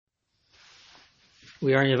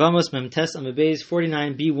We are in Yevamos Memtes Amabez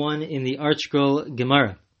 49b1 in the ArtScroll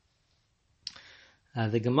Gemara.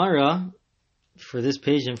 The Gemara for this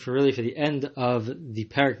page and for the end of the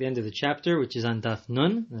parak, the end of the chapter, which is on Daf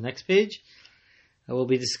Nun, the next page, we'll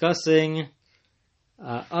be discussing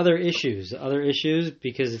other issues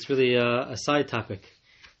because it's really a side topic.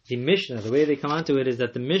 The Mishnah, the way they come onto it is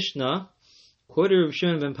that the Mishnah quoted Rabbi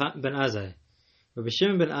Shimon ben Azai. Rabbi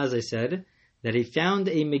Shimon ben Azai said that he found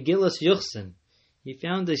a Megillas Yuchsin. He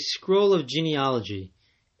found a scroll of genealogy,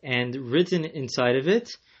 and written inside of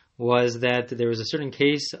it was that there was a certain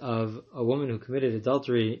case of a woman who committed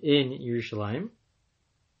adultery in Yerushalayim,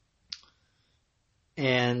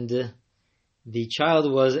 and the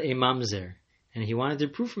child was a mamzer. And he wanted to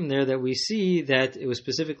prove from there that we see that it was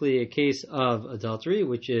specifically a case of adultery,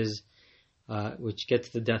 which gets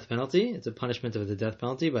the death penalty. It's a punishment of the death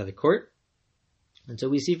penalty by the court. And so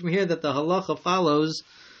we see from here that the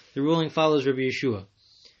the ruling follows Rabbi Yeshua.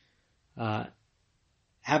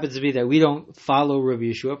 Happens to be that we don't follow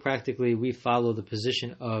Rabbi Yeshua. Practically, we follow the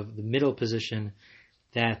position of the middle position,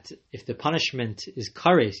 that if the punishment is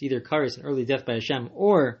kares, either kares, an early death by Hashem,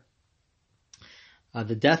 or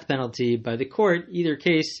the death penalty by the court, either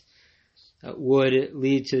case would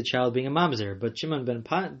lead to the child being a mamzer. But Shimon ben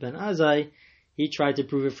Azai, he tried to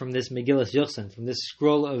prove it from this Megillas Yochsan, from this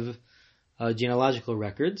scroll of genealogical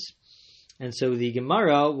records. And so the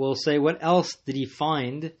Gemara will say, what else did he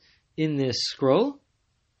find in this scroll,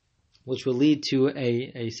 which will lead to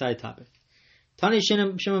a side topic. Tani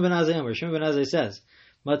Shimon ben Azai, where Shimon ben Azai says,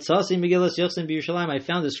 Matzasi Megillas Yochsan b'Yerushalayim, I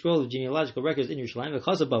found a scroll of genealogical records in Yerushalayim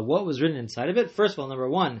because about what was written inside of it. First of all, number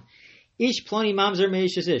one, Ish Ploni Mamzer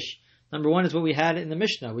Meishes Ish. Number one is what we had in the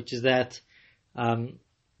Mishnah, which is that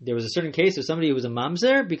there was a certain case of somebody who was a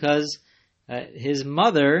mamzer because his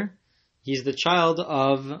mother, he's the child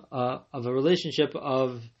of a relationship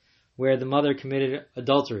of where the mother committed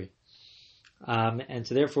adultery. And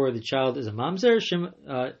so therefore the child is a mamzer.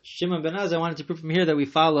 Shimon ben Azai wanted to prove from here that we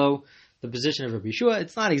follow the position of Rabbi Yeshua.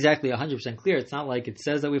 It's not exactly 100% clear. It's not like it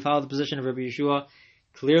says that we follow the position of Rabbi Yeshua.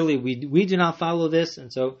 Clearly we do not follow this,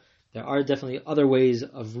 and so there are definitely other ways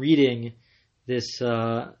of reading this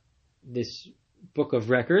book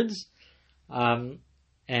of records.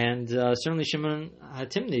 And certainly Shimon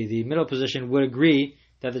HaTimni, the middle position, would agree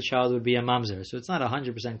that the child would be a mamzer. So it's not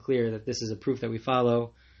 100% clear that this is a proof that we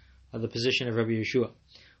follow the position of Rabbi Yeshua.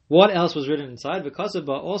 What else was written inside? Because of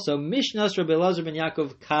also Mishnas Rabbi Elazar ben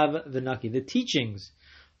Yaakov Kav V'Naki, the teachings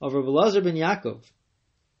of Rabbi Elazar ben Yaakov.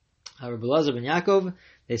 Rabbi Elazar ben Yaakov,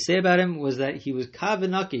 they say about him was that he was Kav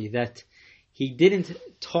V'Naki, that he didn't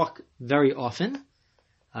talk very often.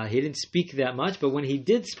 He didn't speak that much, but when he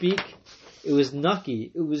did speak, it was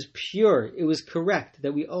naki, it was pure, it was correct,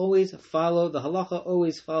 that we always follow, the halacha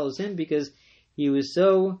always follows him because he was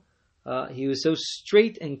so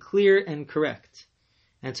straight and clear and correct.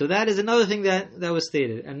 And so that is another thing that was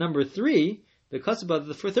stated. And number three, because about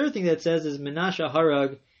the third thing that says is Menashe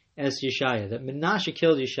harag es Yeshaya, that Menashe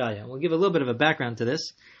killed Yeshaya. We'll give a little bit of a background to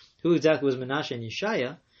this. Who exactly was Menashe and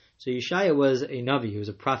Yeshaya? So Yeshaya was a Navi, he was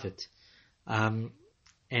a prophet.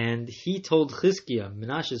 And he told Chizkiah,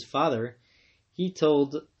 Menashe's father, he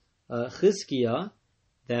told Chizkiah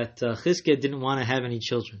that Chizkiah didn't want to have any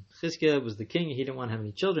children. Chizkiah was the king, he didn't want to have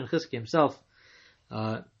any children. Chizkiah himself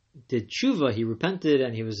did tshuva, he repented,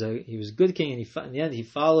 and he was a good king, and in the end he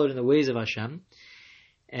followed in the ways of Hashem.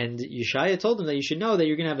 And Yeshaya told him that you should know that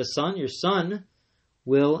you're going to have a son. Your son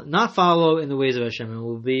will not follow in the ways of Hashem and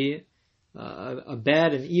will be a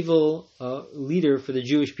bad and evil leader for the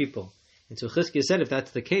Jewish people. And so Chizkiah said, if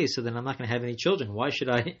that's the case, so then I'm not going to have any children. Why should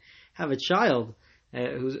I have a child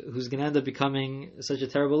who's going to end up becoming such a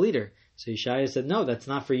terrible leader? So Yeshaya said, no, that's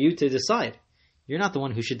not for you to decide. You're not the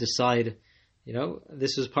one who should decide.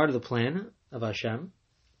 This was part of the plan of Hashem,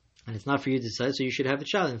 and it's not for you to decide, so you should have a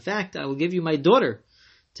child. In fact, I will give you my daughter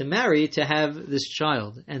to marry to have this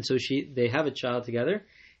child. And so they have a child together,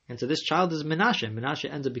 and so this child is Menashe. Menashe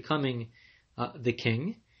ends up becoming the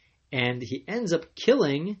king, and he ends up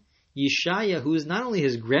killing Yeshaya, who is not only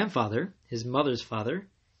his grandfather, his mother's father,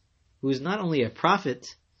 who is not only a prophet,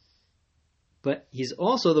 but he's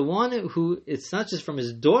also the one who, it's not just from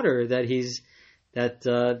his daughter that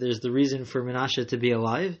there's the reason for Menashe to be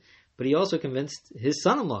alive, but he also convinced his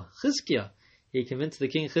son-in-law, Chizkiah. He convinced the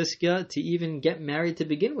king Chizkiah to even get married to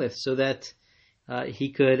begin with, so that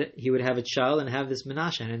he would have a child and have this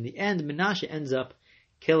Menashe. And in the end, Menashe ends up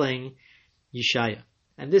killing Yeshaya.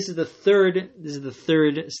 And this is the third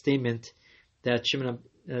statement that Shimon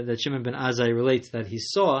ben Azai relates that he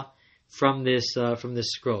saw from this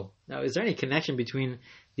scroll. Now, is there any connection between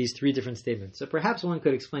these three different statements? So perhaps one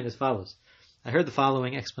could explain as follows. I heard the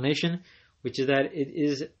following explanation. which is that it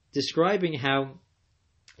is describing how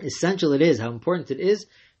essential it is, how important it is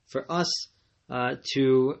for us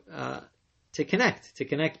to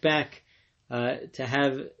connect back, to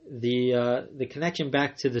have the connection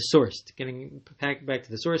back to the source, to getting back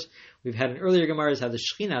to the source. We've had in earlier Gemaras how the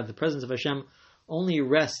Shekhinah, the presence of Hashem, only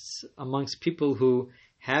rests amongst people who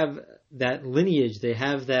have that lineage, they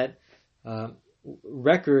have that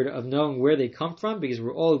record of knowing where they come from, because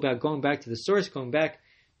we're all about going back to the source, going back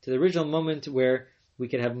to the original moment where we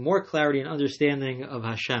could have more clarity and understanding of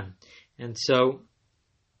Hashem. And so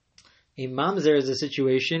a mamzer is a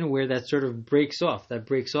situation where that sort of breaks off. It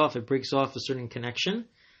breaks off a certain connection,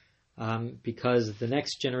 because the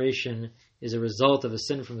next generation is a result of a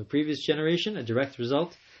sin from the previous generation, a direct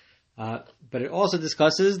result. But it also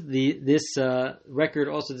discusses, this record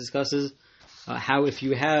also discusses how if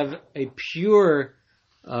you have a pure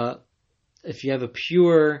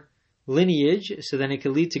lineage, so then it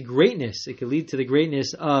could lead to greatness. It could lead to the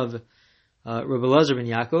greatness of Rabbi Elazar ben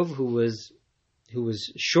Yaakov, who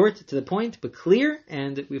was short to the point but clear,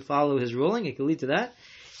 and we follow his ruling. It could lead to that,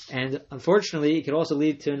 and unfortunately, it could also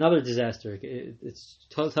lead to another disaster. It's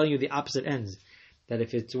telling you the opposite ends. That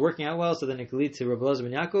if it's working out well, so then it could lead to Rabbi Elazar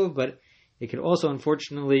ben Yaakov, but it could also,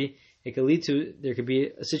 unfortunately, there could be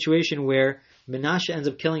a situation where Menashe ends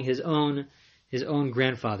up killing his own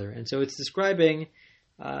grandfather. And so it's describing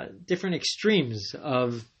different extremes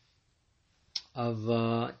of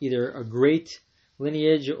either a great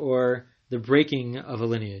lineage or the breaking of a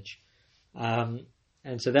lineage. And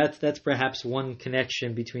so that's perhaps one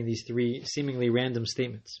connection between these three seemingly random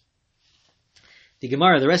statements.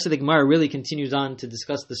 The rest of the Gemara really continues on to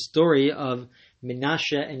discuss the story of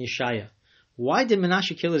Menashe and Yeshaya. Why did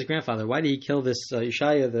Menashe kill his grandfather? Why did he kill this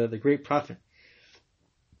Yeshaya, the great prophet?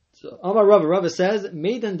 So Amar Rava says,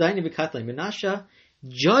 Meidan Daini B'Katle. Menashe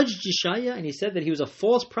judged Yeshaya, and he said that he was a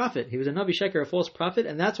false prophet. He was a Navi Sheker, a false prophet,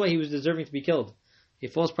 and that's why he was deserving to be killed. A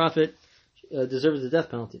false prophet deserves the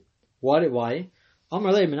death penalty. Why?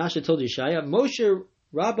 Amar Le, Menashe told Yeshaya, Moshe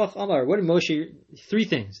Rabach Amar. What did Moshe? Three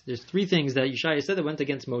things. There's three things that Yeshaya said that went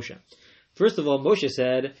against Moshe. First of all, Moshe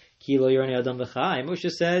said, Ki lo yorani adam v'chai. Moshe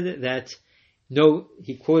said that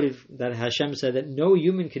he quoted that Hashem said that no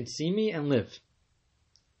human can see me and live.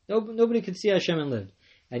 Nobody can see Hashem and live.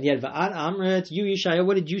 And yet, Va'ad Amret, you Yeshaya,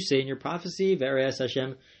 what did you say in your prophecy? Ve'ereas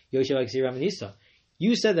Hashem Yoshev Aksir Ramanisa.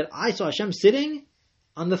 You said that I saw Hashem sitting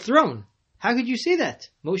on the throne. How could you say that?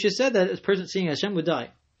 Moshe said that a person seeing Hashem would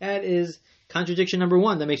die. That is contradiction number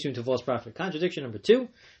one. That makes you into a false prophet. Contradiction number two.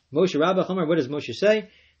 Moshe Rabbah Chomer. What does Moshe say?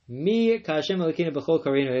 Mi ka'Hashem Elokeinu b'chol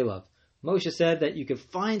kareinu elav. Moshe said that you can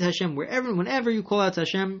find Hashem whenever you call out to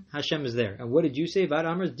Hashem, Hashem is there. And what did you say? Vad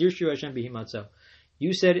Amar Dirshu Hashem Bihimatzo.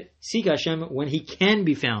 You said seek Hashem when He can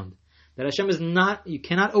be found. That Hashem is not. You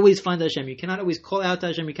cannot always find Hashem. You cannot always call out to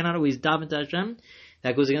Hashem. You cannot always daven to Hashem.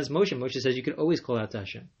 That goes against Moshe. Moshe says you can always call out to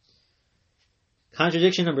Hashem.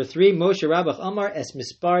 Contradiction number three, Moshe Rabbach Amar Es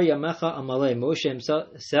Mispar Yamecha Amalei.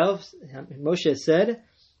 Moshe said,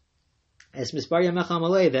 Es Mispar Yamecha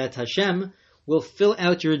Amalei, that Hashem will fill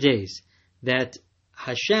out your days. That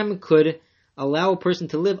Hashem could allow a person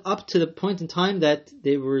to live up to the point in time that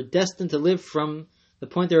they were destined to live from the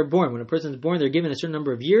point they were born. When a person is born, they're given a certain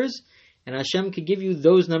number of years, and Hashem could give you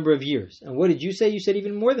those number of years. And what did you say? You said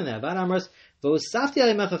even more than that.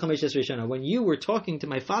 When you were talking to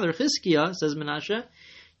my father Chizkiah, says Menashe,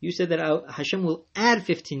 you said that Hashem will add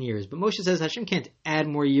 15 years. But Moshe says Hashem can't add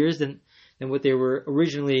more years than what they were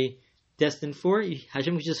originally destined for.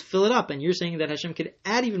 Hashem could just fill it up. And you're saying that Hashem could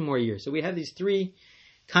add even more years. So we have these three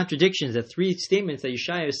contradictions, that three statements that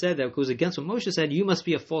Yeshaya said that goes against what Moshe said. You must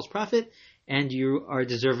be a false prophet and you are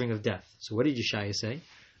deserving of death. So what did Yeshaya say?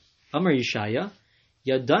 Amar Yeshaya,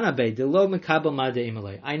 Yadanabe delo mekabel made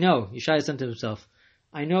imalei. I know, Yeshaya said to himself,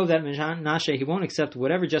 I know that Menashe, he won't accept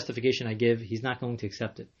whatever justification I give, he's not going to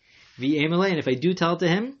accept it. V'emalei, and if I do tell it to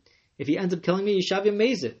him, if he ends up killing me, Yishav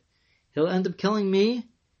Yamezit. He'll end up killing me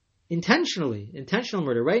intentionally, intentional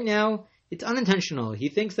murder. Right now, it's unintentional. He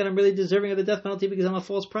thinks that I'm really deserving of the death penalty because I'm a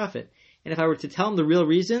false prophet. And if I were to tell him the real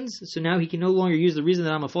reasons, so now he can no longer use the reason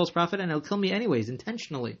that I'm a false prophet, and he'll kill me anyways,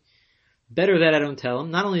 intentionally. Better that I don't tell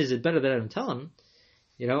him. Not only is it better that I don't tell him,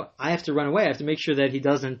 I have to run away. I have to make sure that he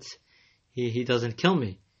doesn't kill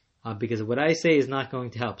me, because what I say is not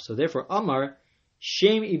going to help. So therefore, Amar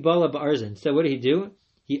Shem Ibala Ba'arzin. So what did he do?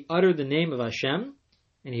 He uttered the name of Hashem,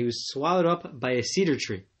 and he was swallowed up by a cedar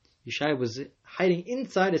tree. Yeshaya was hiding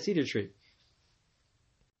inside a cedar tree.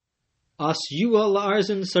 Asyua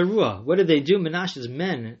La'arzin Sarua. What did they do? Menashe's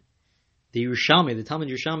men, the Yerushalmi, the Talmud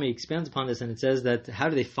Yerushalmi expands upon this, and it says that how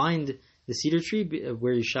do they find the cedar tree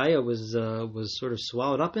where Yeshaya was sort of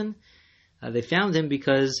swallowed up in? They found him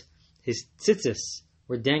because his tzitzis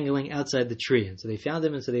were dangling outside the tree. And so they found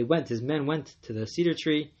him, and so his men went to the cedar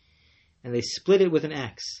tree, and they split it with an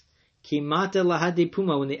axe. Kimata lahadi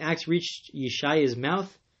puma, when the axe reached Yeshaya's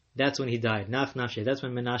mouth, that's when he died. Naf nafshe, that's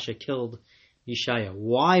when Menashe killed Yeshaya.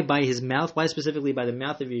 Why by his mouth? Why specifically by the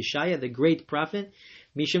mouth of Yeshaya, the great prophet?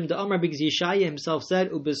 Mishum da'amar, because Yeshaya himself said,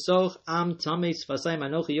 Ubesoch am tameis fasai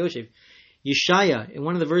manochi yoshev. Yeshaya, in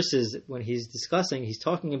one of the verses, when he's discussing, he's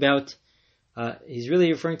talking about, he's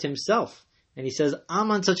really referring to himself. And he says,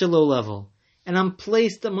 I'm on such a low level, and I'm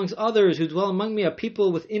placed amongst others who dwell among me are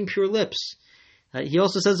people with impure lips. He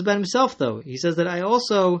also says about himself, though. He says that I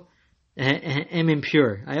also am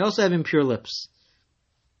impure. I also have impure lips.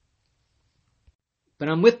 But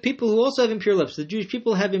I'm with people who also have impure lips. The Jewish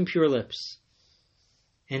people have impure lips.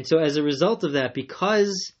 And so as a result of that,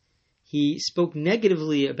 because he spoke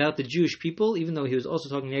negatively about the Jewish people, even though he was also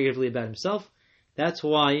talking negatively about himself, that's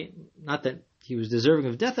why, not that he was deserving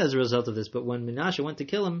of death as a result of this, but when Menashe went to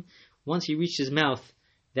kill him, once he reached his mouth,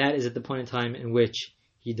 that is at the point in time in which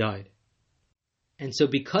he died. And so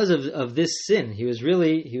because of this sin, he was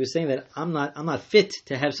saying that I'm not fit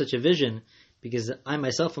to have such a vision, because I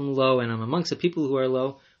myself am low and I'm amongst the people who are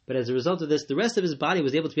low. But as a result of this, the rest of his body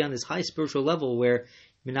was able to be on this high spiritual level where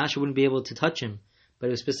Menashe wouldn't be able to touch him. But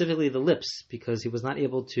it was specifically the lips, because he was not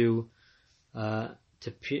able to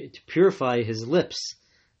purify his lips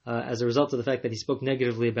as a result of the fact that he spoke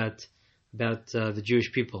negatively about the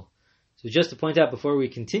Jewish people. So just to point out before we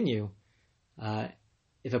continue,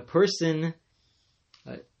 if a person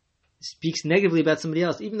speaks negatively about somebody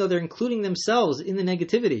else, even though they're including themselves in the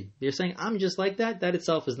negativity, they're saying, I'm just like that, that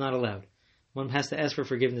itself is not allowed. One has to ask for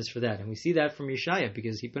forgiveness for that. And we see that from Yeshaya,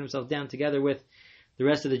 because he put himself down together with the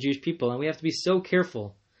rest of the Jewish people. And we have to be so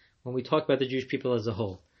careful when we talk about the Jewish people as a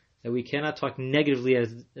whole, that we cannot talk negatively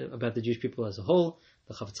about the Jewish people as a whole.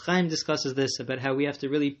 The Chafetz Chaim discusses this, about how we have to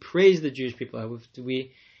really praise the Jewish people.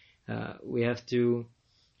 We have to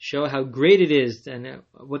show how great it is, and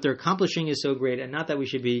what they're accomplishing is so great, and not that we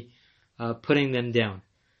should be putting them down.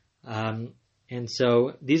 And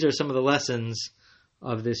so these are some of the lessons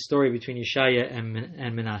of this story between Yeshaya and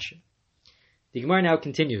Menashe. The Gemara now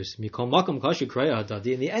continues. In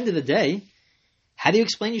the end of the day, how do you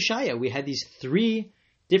explain Yeshaya? We had these 3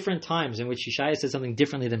 different times in which Yeshaya said something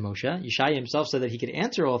differently than Moshe. Yeshaya himself said that he could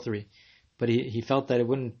answer all 3, but he felt that it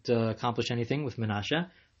wouldn't accomplish anything with Menashe.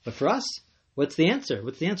 But for us, what's the answer?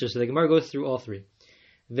 So the Gemara goes through all 3.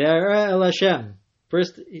 Ve'era el Hashem.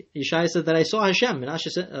 First, Yeshaya said that I saw Hashem. Moshe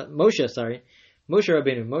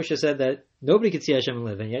Rabbeinu. Moshe said that nobody could see Hashem and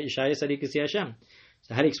live, and yet Yeshaya said he could see Hashem.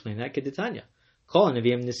 So how do you explain that? Kedetanya. Kol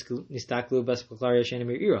neviim nistaklu basklaria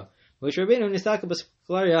shenemir ira. Moshe Rabbeinu nistaklu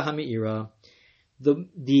basklaria hami'ira.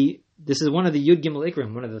 This is one of the Yud Gimel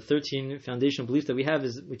Ikrim, one of the 13 foundational beliefs that we have,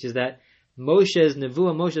 which is that Moshe's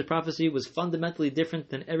nevuah, Moshe's prophecy, was fundamentally different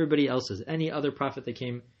than everybody else's, any other prophet that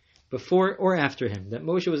came before or after him. That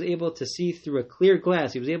Moshe was able to see through a clear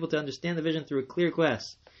glass. He was able to understand the vision through a clear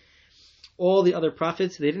glass. All the other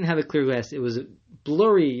prophets, they didn't have a clear glass. It was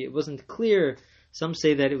blurry. It wasn't clear. Some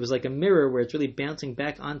say that it was like a mirror where it's really bouncing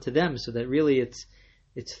back onto them, so that really it's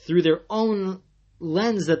through their own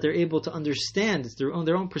lens that they're able to understand. It's their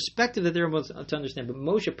own perspective that they're able to understand. But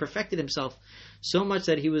Moshe perfected himself so much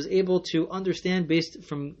that he was able to understand based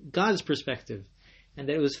from God's perspective, and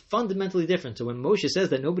that it was fundamentally different. So when Moshe says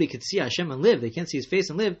that nobody could see Hashem and live, they can't see his face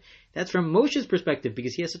and live, that's from Moshe's perspective,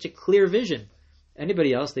 because he has such a clear vision.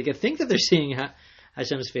 Anybody else, they could think that they're seeing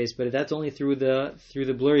Hashem's face, but that's only through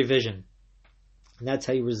the blurry vision. And that's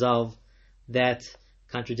how you resolve that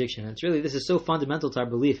contradiction. And this is so fundamental to our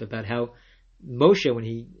belief about how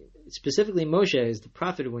Moshe, specifically Moshe is the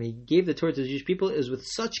prophet, when he gave the Torah to the Jewish people, it was with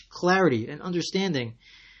such clarity and understanding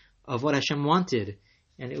of what Hashem wanted.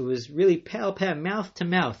 And it was really pal, mouth to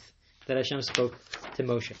mouth, that Hashem spoke to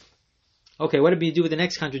Moshe. Okay, what did we do with the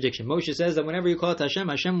next contradiction? Moshe says that whenever you call it Hashem,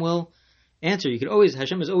 Hashem will answer.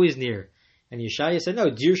 Hashem is always near. And Yeshaya said,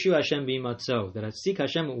 no, Dirshu Hashem b'imatzo, that I seek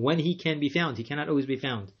Hashem when he can be found. He cannot always be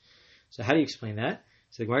found. So how do you explain that?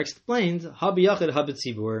 So the Gemara explains, ha b'yachid, ha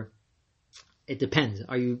b'tzibur. It depends.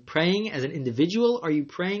 Are you praying as an individual? Or are you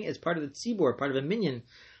praying as part of the tzibur, part of a minyan,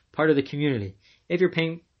 part of the community? If you're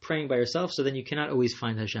praying by yourself, so then you cannot always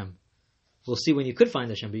find Hashem. We'll see when you could find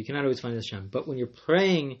Hashem, but you cannot always find Hashem. But when you're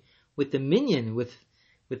praying with the minyan, with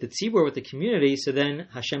the tzibur, with the community, so then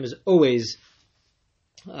Hashem is always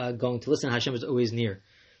going to listen. Hashem is always near.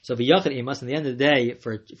 So v'yachid imas, in the end of the day,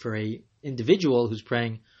 for a individual who's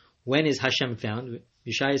praying, when is Hashem found?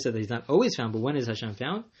 Yeshaya said that he's not always found, but when is Hashem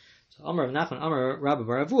found? So Amar Rav Nachman, Amar Rabba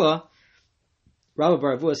Bar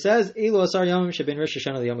Avua says, Elo asar yom sheben Rosh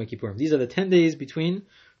Hashanah Yom Kippurim. These are the 10 days between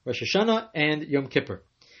Rosh Hashanah and Yom Kippur.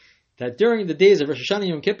 that during the days of Rosh Hashanah and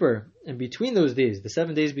Yom Kippur, and between those days, the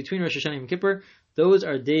 7 days between Rosh Hashanah and Yom Kippur, those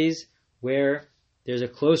are days where there's a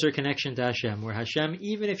closer connection to Hashem, where Hashem,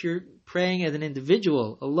 even if you're praying as an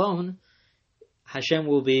individual alone, Hashem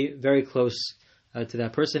will be very close to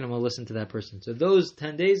that person and will listen to that person. So those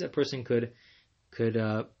 10 days, a person could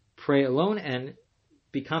pray alone and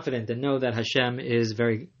be confident and know that Hashem is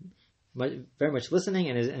very much listening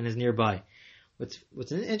and is nearby.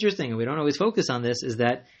 What's interesting, and we don't always focus on this, is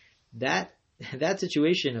that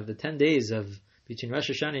situation of the 10 days of between Rosh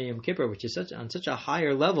Hashanah and Yom Kippur, which is on such a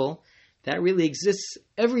higher level, that really exists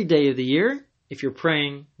every day of the year if you're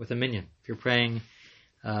praying with a minyan, if you're praying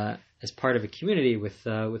as part of a community with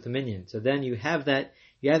a minyan. So then you have that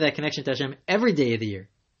connection to Hashem every day of the year.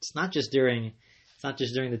 It's not just during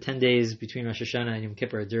the 10 days between Rosh Hashanah and Yom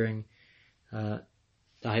Kippur, during the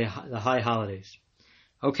high holidays.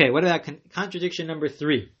 Okay, what about contradiction number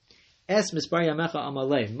 3? Es mispar yamecha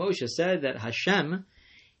amalei. Moshe said that Hashem,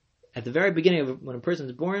 at the very beginning of when a person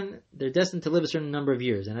is born, they're destined to live a certain number of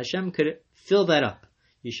years, and Hashem could fill that up.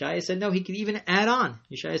 Yeshaya said no, he could even add on.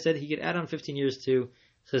 Yeshaya said he could add on 15 years to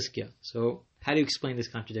Chizkiah. So how do you explain this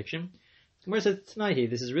contradiction? Gemara says Tanaihi.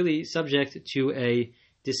 This is really subject to a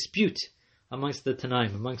dispute amongst the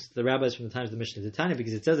Tanaim, amongst the rabbis from the times of the Mishnah to Tanya,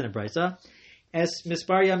 because it says in a brisa, Es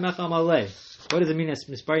mispar yamecha amalei. What does it mean, Es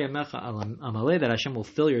mispar yamecha amalei, that Hashem will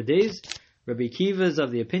fill your days? Rabbi Akiva is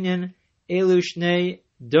of the opinion, Elu shnei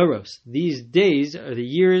doros. These days are the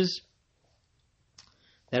years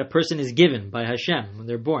that a person is given by Hashem when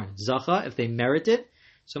they're born. Zacha, if they merit it,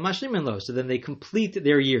 so mashlimin lo, so then they complete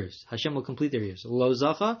their years. Hashem will complete their years. Lo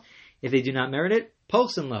zacha, if they do not merit it,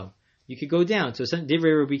 polsin lo. You could go down. So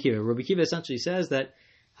divrei Rabbi Akiva. Rabbi Akiva essentially says that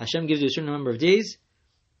Hashem gives you a certain number of days.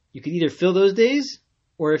 You can either fill those days,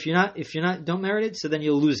 or if you're not don't merit it, so then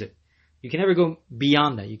you'll lose it. You can never go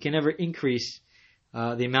beyond that. You can never increase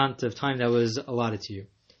the amount of time that was allotted to you.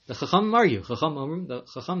 The Chacham argue. The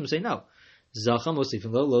Chacham say no. Zacha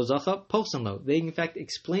mosifin lo, lo zacha polsin lo. They in fact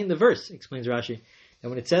explain the verse. Explains Rashi. And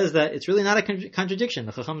when it says that, it's really not a contradiction.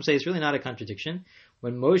 The Chacham say it's really not a contradiction.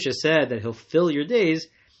 When Moshe said that he'll fill your days,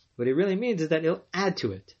 what it really means is that he'll add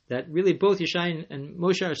to it. That really both Yeshai and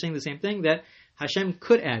Moshe are saying the same thing, that Hashem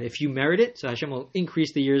could add. If you merit it, so Hashem will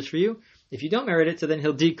increase the years for you. If you don't merit it, so then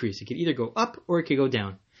he'll decrease. It could either go up or it could go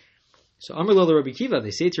down. So Amar lo Rabbi Akiva,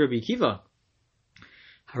 they say to Rabbi Akiva,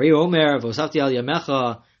 Hari Omer v'osafti al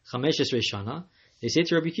yamecha chamesh shana. They say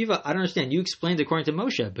to Rabbi Akiva, I don't understand. You explained according to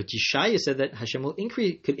Moshe, but Yeshaya said that Hashem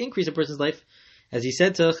could increase a person's life, as he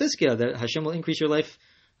said to Chizkiah, that Hashem will increase your life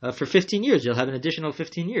for 15 years. You'll have an additional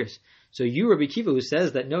 15 years. So you, Rabbi Akiva, who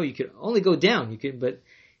says that no, you could only go down. But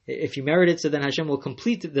if you merit it, so then Hashem will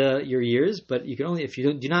complete your years. But you can only, if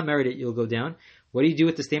you do not merit it, you'll go down. What do you do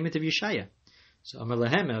with the statement of Yeshaya? So Amar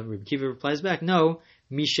Lahem, Rabbi Akiva replies back, no,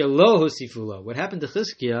 Mishalo Hosifulo. What happened to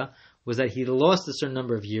Chizkiah was that he lost a certain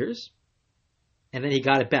number of years, and then he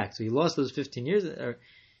got it back. So he lost those 15 years, or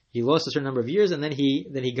he lost a certain number of years, and then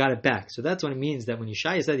he got it back. So that's what it means that when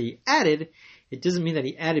Yeshaya said he added, it doesn't mean that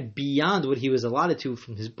he added beyond what he was allotted to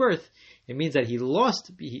from his birth. It means that he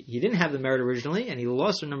didn't have the merit originally, and he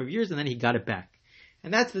lost a number of years, and then he got it back.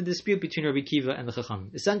 And that's the dispute between Rabbi Akiva and the Chacham.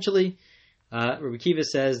 Essentially, Rabbi Akiva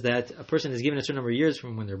says that a person is given a certain number of years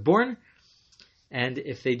from when they're born, and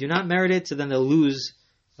if they do not merit it, so then they'll lose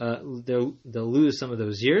some of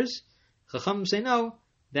those years. Chacham say no,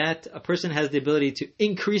 that a person has the ability to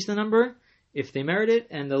increase the number if they merit it,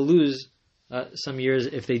 and they'll lose some years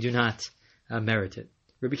if they do not merit it.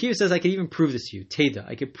 Rabbi Akiva says, I could even prove this to you. Teda,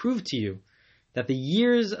 I could prove to you that the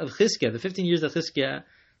years of Chizkiah, the 15 years of Chizkiah,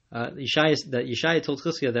 that Yeshaya told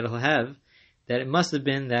Chizkiah that he'll have, that it must have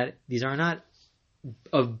been that these are not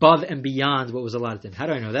above and beyond what was allotted to him. How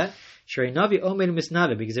do I know that? Shrei Navi Omer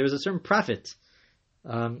Misnave, because there was a certain prophet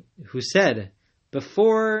who said,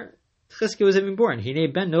 before Chizkiah was even born,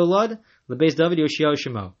 Hinei ben Nolad lebeis David Yoshiyahu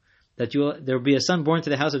Shemo, that there will be a son born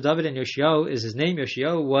to the house of David, and Yoshiyahu is his name.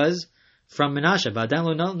 Yoshiyahu was from Menashe, Ba'adan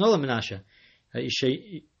lo nola Menashe.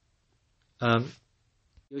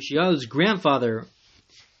 Yoshiyahu's grandfather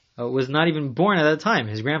was not even born at that time.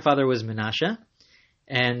 His grandfather was Menashe,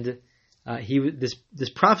 and this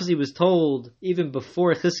prophecy was told even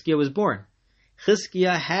before Chizkiah was born.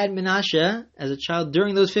 Chizkiah had Menashe as a child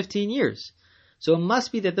during those 15 years. So it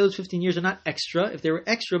must be that those 15 years are not extra. If they were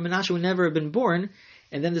extra, Menashe would never have been born,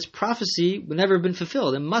 and then this prophecy would never have been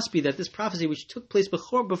fulfilled. It must be that this prophecy, which took place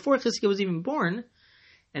before Chizkiah was even born,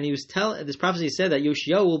 and this prophecy said that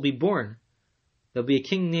Yoshiyahu will be born. There'll be a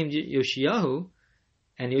king named Yoshiyahu,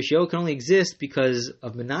 and Yoshiyahu can only exist because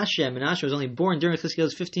of Menashe, and Menashe was only born during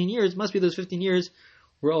Chizkiah's 15 years. It must be those 15 years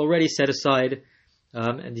were already set aside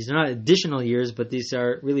and these are not additional years, but these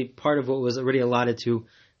are really part of what was already allotted to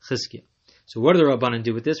Chizkiah. So what do the Rabbanan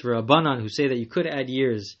do with this? Rabbanan who say that you could add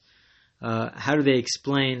years, how do they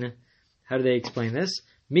explain this?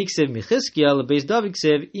 Miksiv michizkiah lebeis David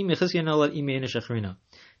ksiv im michizkiah nolad im yeinish achrina.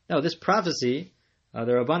 Now this prophecy, the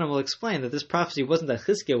Rabbanan will explain that this prophecy wasn't that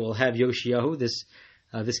Chizkiah will have Yoshiyahu, this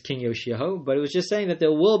king Yoshiyahu, but it was just saying that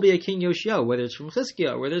there will be a king Yoshiyahu, whether it's from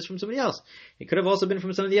Chizkiah or whether it's from somebody else. It could have also been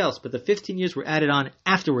from somebody else, but the 15 years were added on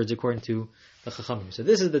afterwards according to the Chachamim. So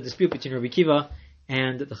this is the dispute between Rabbi Kiva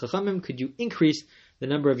and the Chachamim. Could you increase the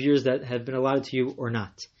number of years that have been allotted to you or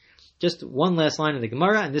not? Just one last line in the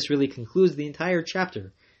Gemara, and this really concludes the entire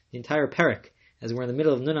chapter, the entire parak, as we're in the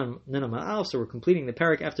middle of Nun Aleph, so we're completing the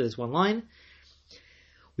parak after this one line.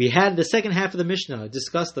 We had the second half of the Mishnah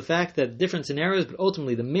discuss the fact that different scenarios, but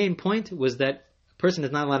ultimately the main point was that a person is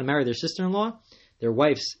not allowed to marry their sister-in-law, their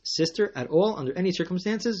wife's sister at all, under any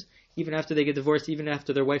circumstances, even after they get divorced, even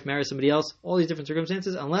after their wife marries somebody else, all these different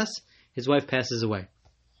circumstances, unless his wife passes away.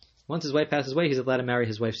 Once his wife passes away, he's allowed to marry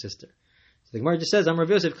his wife's sister. So the Gemara just says, Amar Rav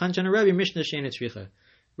Yosef, Kanchana Rabbi, Mishnah Shein Tzricha.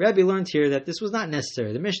 Rabbi learned here that this was not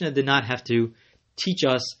necessary. The Mishnah did not have to teach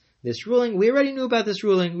us this ruling. We already knew about this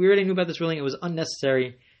ruling. It was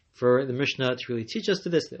unnecessary for the Mishnah to really teach us to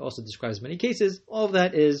this. It also describes many cases. All of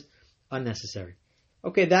that is unnecessary.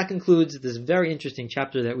 Okay, that concludes this very interesting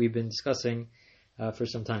chapter that we've been discussing for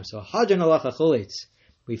some time. So, Hajan Alacha Choletz.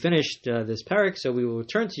 We finished this parak, so we will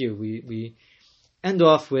return to you. We end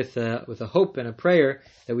off with a hope and a prayer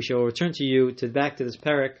that we shall return to you back to this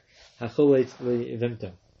parak. HaCholetz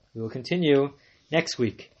Le'ivimta. We will continue next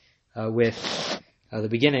week with the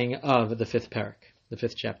beginning of the fifth parak, the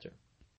fifth chapter.